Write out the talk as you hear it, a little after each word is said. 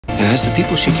And as the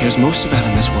people she cares most about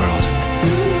in this world,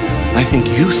 I think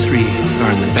you three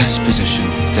are in the best position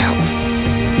to help.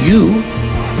 You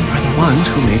are the ones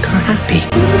who make her happy.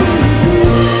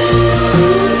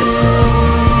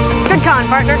 Good con,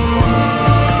 partner.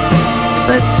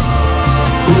 Let's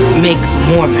make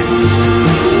more memories.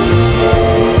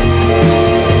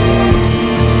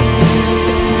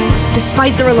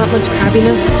 Despite the relentless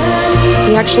crabbiness,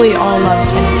 we actually all love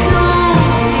spending time together.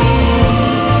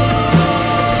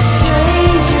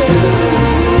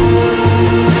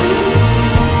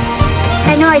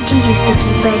 I know I tease you,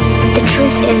 Sticky, but the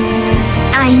truth is,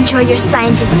 I enjoy your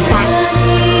scientific facts.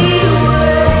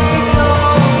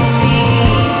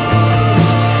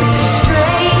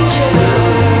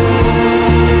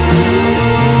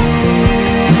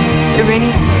 Hey,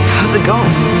 Rainy, how's it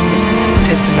going?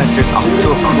 This semester's off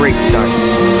to a great start.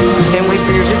 Can't wait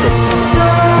for your visit.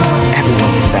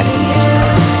 Everyone's excited to meet you.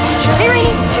 Hey,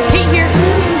 Rainy. Pete here.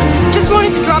 Just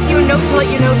wanted to drop you a note to let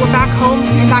you know we're back home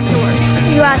and back to work.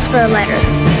 You asked for a letter.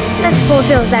 This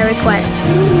fulfills that request.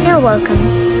 You're welcome,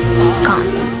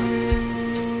 Constance.